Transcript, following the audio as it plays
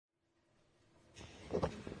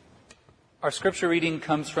Our scripture reading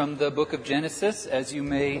comes from the book of Genesis, as you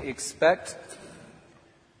may expect.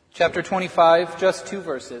 Chapter 25, just 2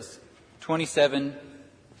 verses, 27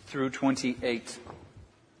 through 28.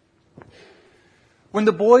 When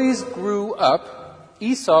the boys grew up,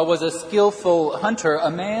 Esau was a skillful hunter, a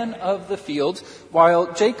man of the field,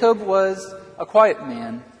 while Jacob was a quiet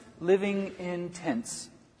man, living in tents.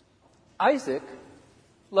 Isaac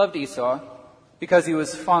loved Esau because he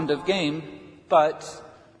was fond of game, but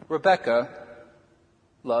Rebekah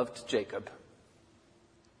loved Jacob.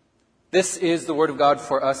 This is the word of God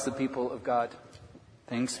for us, the people of God.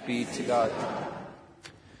 Thanks be to God.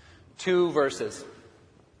 2 verses.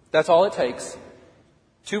 That's all it takes.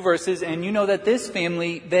 2 verses, and you know that this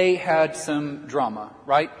family, they had some drama,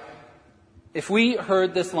 right? If we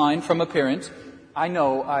heard this line from a parent, I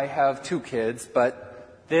know I have 2 kids,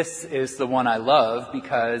 but this is the one I love,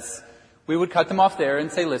 because we would cut them off there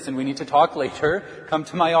and say, listen, we need to talk later. Come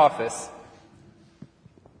to my office.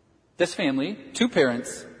 This family, 2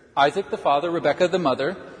 parents, Isaac the father, Rebekah the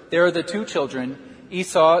mother. There are the 2 children,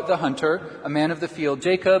 Esau the hunter, a man of the field.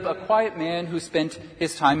 Jacob, a quiet man who spent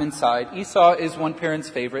his time inside. Esau is one parent's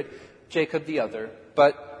favorite, Jacob the other.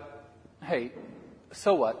 But, hey,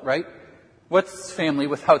 so what, right? What's family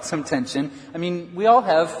without some tension? I mean, we all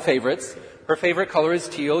have favorites. Her favorite color is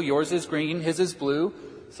teal, yours is green, his is blue.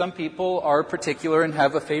 Some people are particular and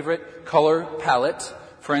have a favorite color palette.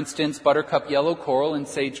 For instance, buttercup yellow, coral, and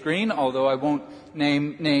sage green, although I won't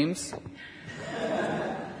name names.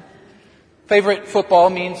 Favorite football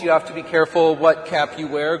means you have to be careful what cap you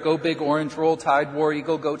wear. Go Big Orange, Roll Tide, War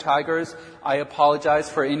Eagle, Go Tigers. I apologize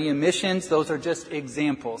for any omissions. Those are just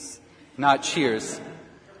examples, not cheers.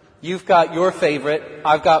 You've got your favorite.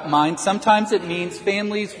 I've got mine. Sometimes it means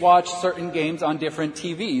families watch certain games on different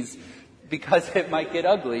TVs, because it might get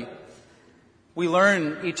ugly. We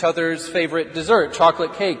learn each other's favorite dessert,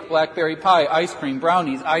 chocolate cake, blackberry pie, ice cream,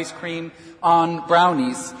 brownies, ice cream on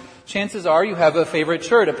brownies. Chances are you have a favorite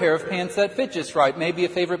shirt, a pair of pants that fit just right, maybe a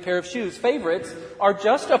favorite pair of shoes. Favorites are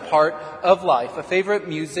just a part of life. A favorite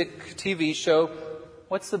music, TV show,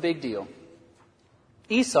 what's the big deal?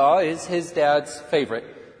 Esau is his dad's favorite.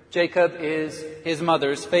 Jacob is his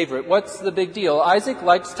mother's favorite. What's the big deal? Isaac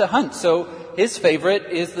likes to hunt, so his favorite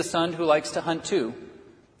is the son who likes to hunt too.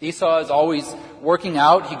 Esau is always working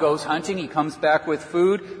out. He goes hunting. He comes back with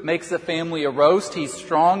food, makes the family a roast. He's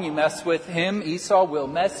strong. You mess with him, Esau will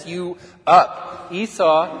mess you up.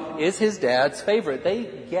 Esau is his dad's favorite.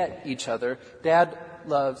 They get each other. Dad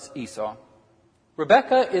loves Esau.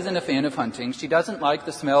 Rebekah isn't a fan of hunting. She doesn't like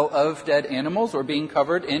the smell of dead animals or being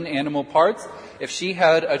covered in animal parts. If she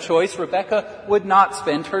had a choice, Rebekah would not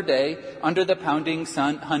spend her day under the pounding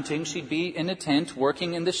sun hunting. She'd be in a tent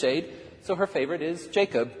working in the shade. So her favorite is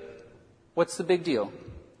Jacob. What's the big deal?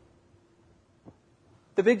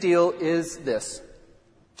 The big deal is this.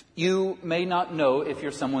 You may not know if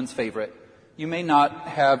you're someone's favorite. You may not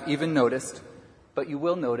have even noticed, but you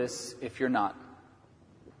will notice if you're not.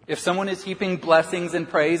 If someone is heaping blessings and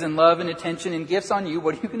praise and love and attention and gifts on you,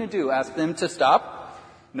 what are you going to do? Ask them to stop?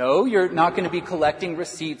 No, you're not going to be collecting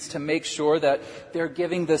receipts to make sure that they're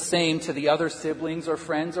giving the same to the other siblings or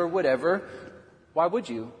friends or whatever. Why would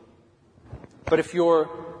you? But if you're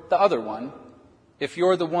the other one, if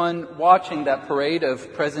you're the one watching that parade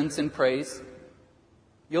of presents and praise,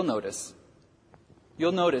 you'll notice.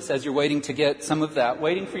 You'll notice as you're waiting to get some of that,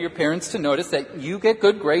 waiting for your parents to notice that you get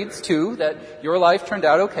good grades too, that your life turned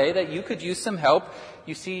out okay, that you could use some help.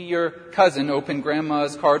 You see your cousin open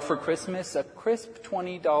grandma's card for Christmas, a crisp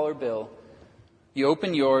 $20 bill. You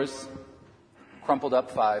open yours, crumpled up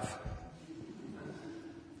 5.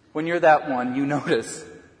 When you're that one, you notice.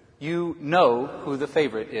 You know who the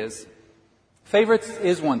favorite is. Favorites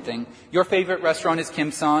is one thing. Your favorite restaurant is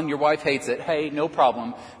Kim San. Your wife hates it. Hey, no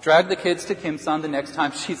problem. Drag the kids to Kim San the next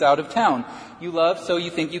time she's out of town. You love, so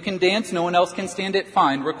you think you can dance. No one else can stand it.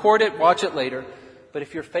 Fine. Record it. Watch it later. But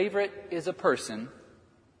if your favorite is a person,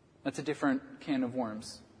 that's a different can of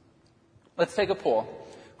worms. Let's take a poll.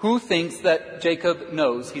 Who thinks that Jacob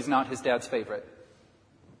knows he's not his dad's favorite?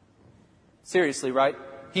 Seriously, right?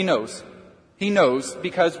 He knows. He knows,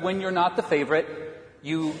 because when you're not the favorite,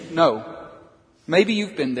 you know. Maybe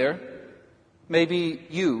you've been there. Maybe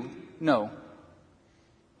you know.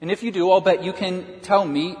 And if you do, I'll bet you can tell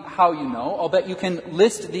me how you know. I'll bet you can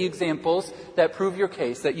list the examples that prove your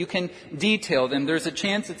case, that you can detail them. There's a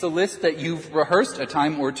chance it's a list that you've rehearsed a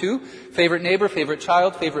time or two. Favorite neighbor, favorite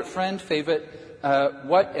child, favorite friend, favorite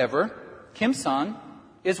whatever. Kim San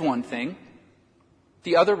is one thing.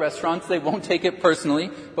 The other restaurants, they won't take it personally,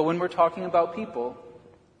 but when we're talking about people,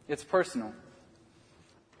 it's personal.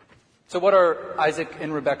 So what are Isaac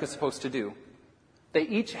and Rebekah supposed to do? They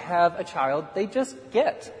each have a child they just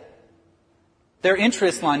get. Their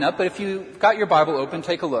interests line up, but if you've got your Bible open,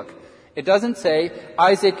 take a look. It doesn't say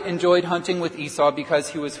Isaac enjoyed hunting with Esau because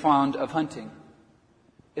he was fond of hunting.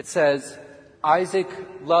 It says Isaac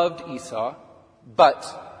loved Esau,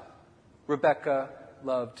 but Rebekah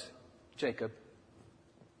loved Jacob.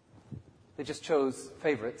 They just chose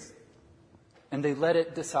favorites, and they let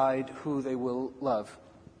it decide who they will love.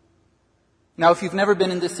 Now, if you've never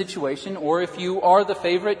been in this situation, or if you are the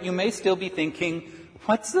favorite, you may still be thinking,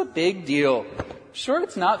 what's the big deal? Sure,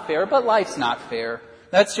 it's not fair, but life's not fair.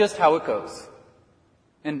 That's just how it goes.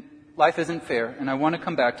 And life isn't fair, and I want to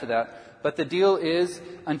come back to that. But the deal is,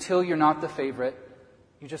 until you're not the favorite,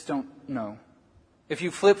 you just don't know. If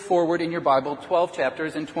you flip forward in your Bible 12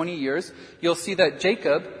 chapters in 20 years, you'll see that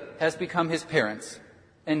Jacob has become his parents.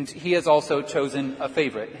 And he has also chosen a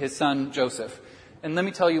favorite, his son Joseph. And let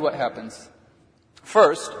me tell you what happens.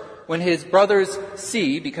 First, when his brothers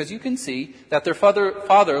see, because you can see, that their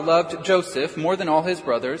father loved Joseph more than all his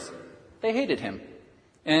brothers, they hated him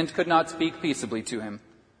and could not speak peaceably to him.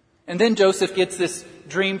 And then Joseph gets this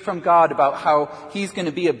dream from God about how he's going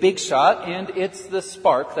to be a big shot, and it's the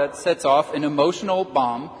spark that sets off an emotional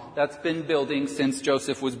bomb that's been building since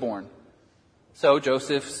Joseph was born. So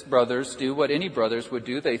Joseph's brothers do what any brothers would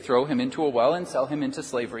do. They throw him into a well and sell him into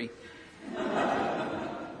slavery.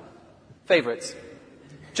 Favorites.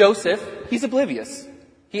 Joseph, he's oblivious.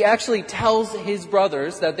 He actually tells his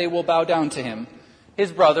brothers that they will bow down to him.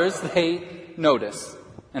 His brothers, they notice,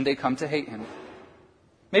 and they come to hate him.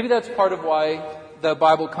 Maybe that's part of why the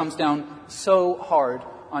Bible comes down so hard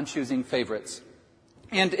on choosing favorites.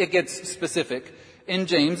 And it gets specific. In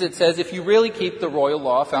James, it says, if you really keep the royal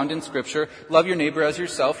law found in Scripture, love your neighbor as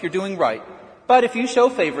yourself, you're doing right. But if you show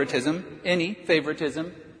favoritism, any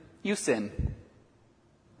favoritism, you sin.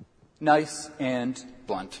 Nice and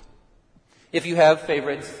blunt. If you have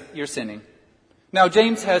favorites, you're sinning. Now,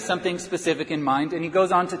 James has something specific in mind, and he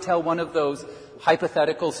goes on to tell one of those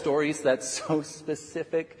hypothetical stories that's so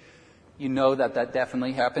specific, you know that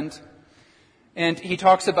definitely happened. And he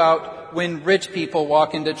talks about when rich people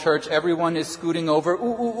walk into church, everyone is scooting over,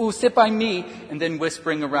 ooh, sit by me, and then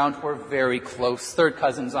whispering around, we're very close, third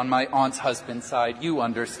cousins on my aunt's husband's side, you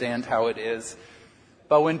understand how it is.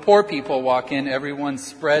 But when poor people walk in, everyone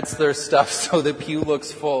spreads their stuff so the pew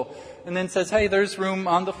looks full, and then says, hey, there's room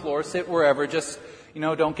on the floor, sit wherever, just,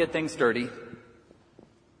 don't get things dirty.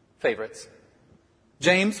 Favorites.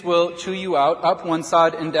 James will chew you out up one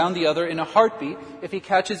side and down the other in a heartbeat if he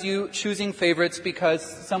catches you choosing favorites because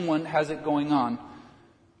someone has it going on.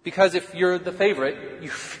 Because if you're the favorite, you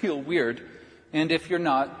feel weird. And if you're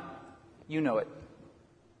not, you know it.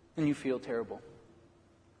 And you feel terrible.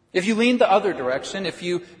 If you lean the other direction, if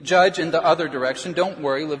you judge in the other direction, don't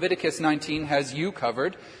worry. Leviticus 19 has you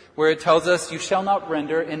covered, where it tells us you shall not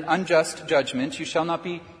render an unjust judgment. You shall not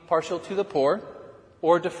be partial to the poor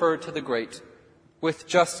or defer to the great. With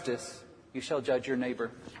justice, you shall judge your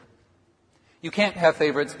neighbor. You can't have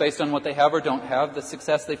favorites based on what they have or don't have, the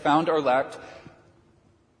success they found or lacked.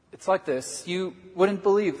 It's like this. You wouldn't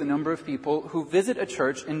believe the number of people who visit a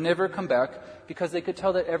church and never come back because they could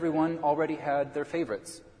tell that everyone already had their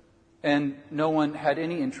favorites and no one had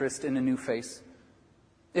any interest in a new face.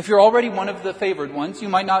 If you're already one of the favored ones, you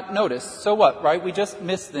might not notice. So what, right? We just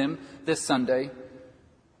missed them this Sunday.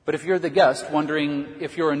 But if you're the guest wondering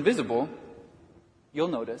if you're invisible, you'll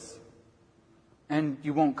notice, and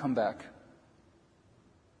you won't come back.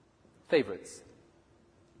 Favorites.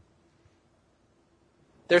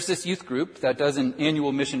 There's this youth group that does an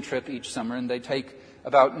annual mission trip each summer, and they take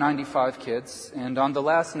about 95 kids, and on the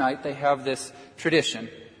last night they have this tradition.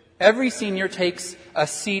 Every senior takes a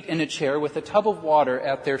seat in a chair with a tub of water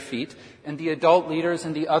at their feet, and the adult leaders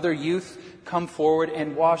and the other youth come forward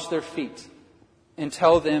and wash their feet and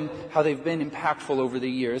tell them how they've been impactful over the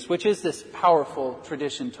years, which is this powerful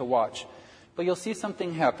tradition to watch. But you'll see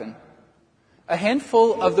something happen. A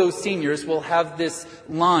handful of those seniors will have this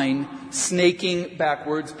line snaking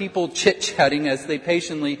backwards, people chit-chatting as they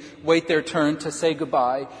patiently wait their turn to say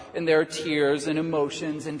goodbye, and there are tears and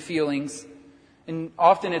emotions and feelings. And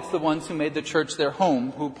often it's the ones who made the church their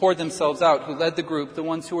home, who poured themselves out, who led the group, the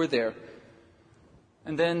ones who were there.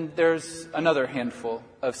 And then there's another handful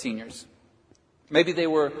of seniors. Maybe they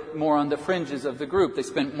were more on the fringes of the group. They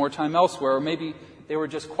spent more time elsewhere, or maybe they were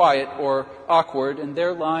just quiet or awkward, and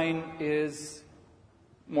their line is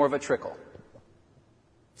more of a trickle.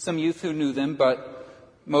 Some youth who knew them, but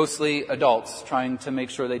mostly adults trying to make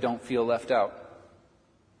sure they don't feel left out.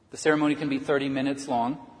 The ceremony can be 30 minutes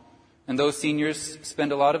long, and those seniors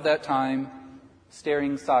spend a lot of that time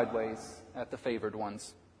staring sideways at the favored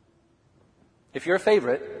ones. If you're a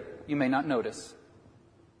favorite, you may not notice.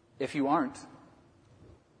 If you aren't,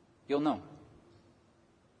 you'll know.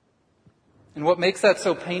 And what makes that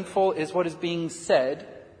so painful is what is being said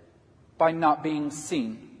by not being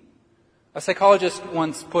seen. A psychologist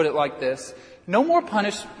once put it like this: no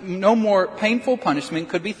more painful punishment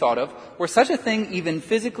could be thought of, were such a thing even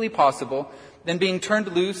physically possible, than being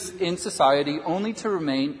turned loose in society only to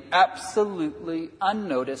remain absolutely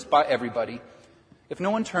unnoticed by everybody. If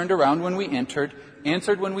no one turned around when we entered,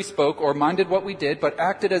 answered when we spoke, or minded what we did, but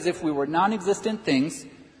acted as if we were non-existent things,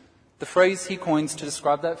 the phrase he coins to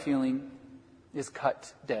describe that feeling is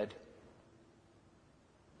cut dead.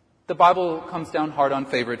 The Bible comes down hard on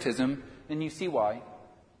favoritism, and you see why.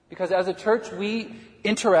 Because as a church, we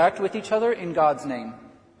interact with each other in God's name.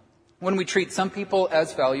 When we treat some people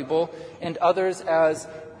as valuable and others as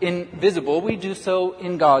invisible, we do so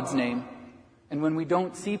in God's name. And when we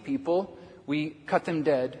don't see people, we cut them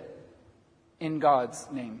dead in God's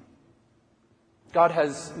name. God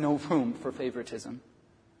has no room for favoritism.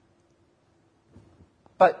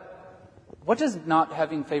 But what does not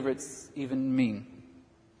having favorites even mean?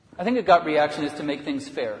 I think a gut reaction is to make things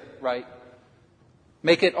fair, right?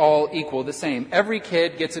 Make it all equal, the same. Every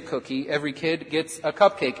kid gets a cookie. Every kid gets a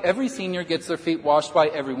cupcake. Every senior gets their feet washed by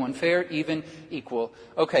everyone. Fair, even, equal.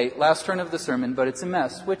 Okay, last turn of the sermon, but it's a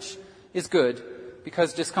mess, which is good,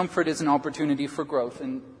 because discomfort is an opportunity for growth,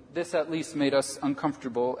 and this at least made us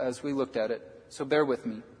uncomfortable as we looked at it. So bear with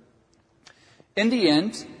me. In the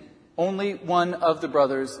end, only one of the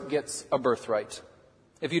brothers gets a birthright.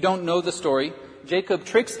 If you don't know the story, Jacob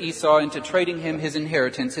tricks Esau into trading him his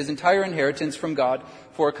inheritance, his entire inheritance from God,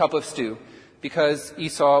 for a cup of stew, because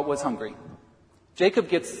Esau was hungry. Jacob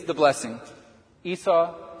gets the blessing.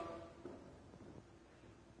 Esau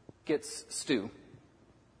gets stew.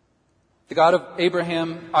 The God of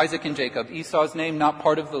Abraham, Isaac, and Jacob. Esau's name not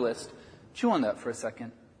part of the list. Chew on that for a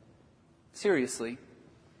second. Seriously.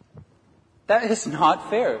 That is not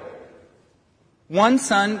fair. One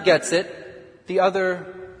son gets it, the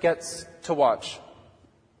other gets to watch.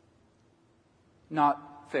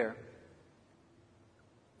 Not fair.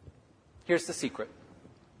 Here's the secret.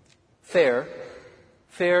 Fair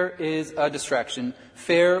is a distraction.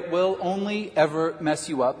 Fair will only ever mess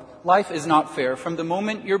you up. Life is not fair. From the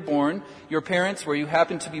moment you're born, your parents, where you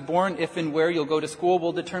happen to be born, if and where you'll go to school,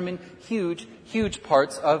 will determine huge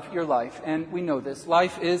parts of your life. And we know this.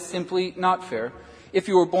 Life is simply not fair. If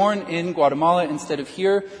you were born in Guatemala instead of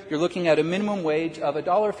here, you're looking at a minimum wage of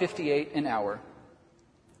 $1.58 an hour.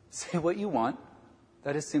 Say what you want.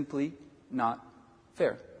 That is simply not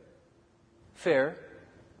fair. Fair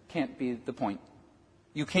can't be the point.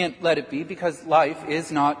 You can't let it be, because life is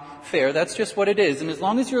not fair. That's just what it is. And as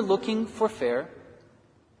long as you're looking for fair,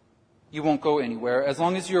 you won't go anywhere. As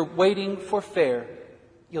long as you're waiting for fair,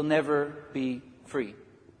 you'll never be free.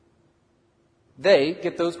 They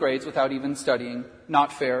get those grades without even studying.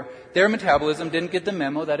 Not fair. Their metabolism didn't get the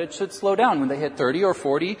memo that it should slow down when they hit 30 or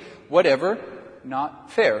 40, whatever.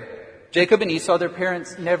 Not fair. Jacob and Esau, their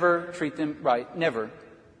parents never treat them right. Never.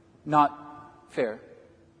 Not fair.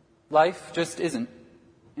 Life just isn't.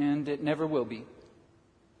 And it never will be.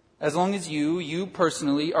 As long as you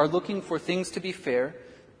personally, are looking for things to be fair,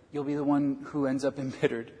 you'll be the one who ends up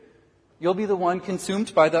embittered. You'll be the one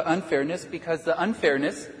consumed by the unfairness, because the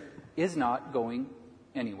unfairness is not going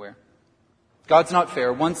anywhere. God's not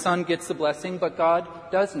fair. One son gets the blessing, but God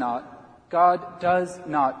does not. God does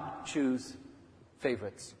not choose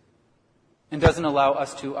favorites, and doesn't allow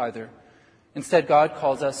us to either. Instead, God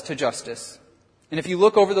calls us to justice. And if you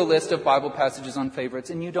look over the list of Bible passages on favorites,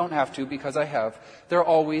 and you don't have to because I have, they're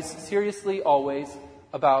always, seriously always,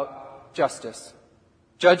 about justice.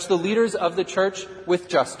 Judge the leaders of the church with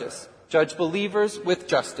justice. Judge believers with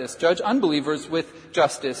justice. Judge unbelievers with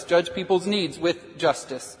justice. Judge people's needs with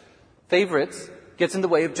justice. Favorites gets in the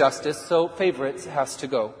way of justice, so favorites has to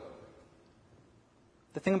go.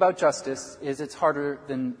 The thing about justice is it's harder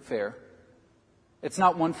than fair. It's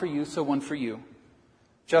not one for you, so one for you.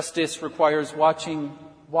 Justice requires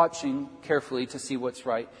watching carefully to see what's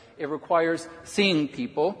right. It requires seeing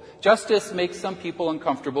people. Justice makes some people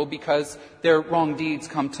uncomfortable because their wrong deeds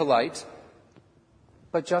come to light.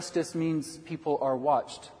 But justice means people are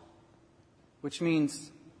watched, which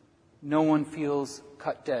means no one feels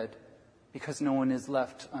cut dead because no one is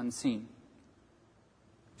left unseen.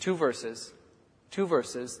 Two verses.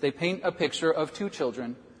 They paint a picture of two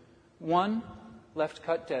children, one left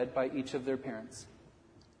cut dead by each of their parents.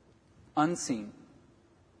 Unseen,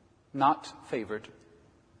 not favored.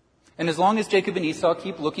 And as long as Jacob and Esau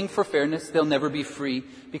keep looking for fairness, they'll never be free,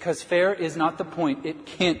 because fair is not the point. It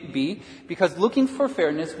can't be, because looking for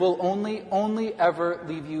fairness will only ever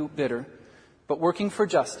leave you bitter. But working for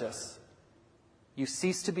justice You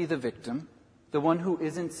cease to be the victim, the one who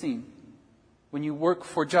isn't seen. When you work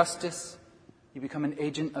for justice, you become an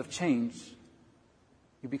agent of change.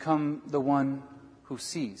 You become the one who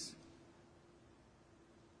sees.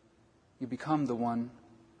 You become the one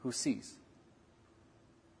who sees.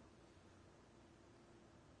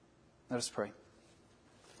 Let us pray.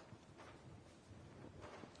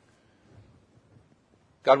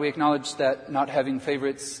 God, we acknowledge that not having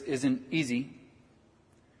favorites isn't easy,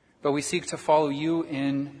 but we seek to follow you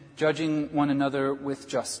in judging one another with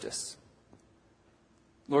justice.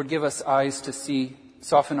 Lord, give us eyes to see,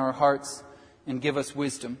 soften our hearts, and give us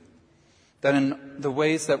wisdom, that in the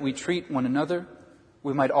ways that we treat one another,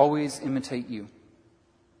 we might always imitate you.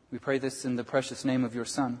 We pray this in the precious name of your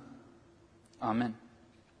Son. Amen.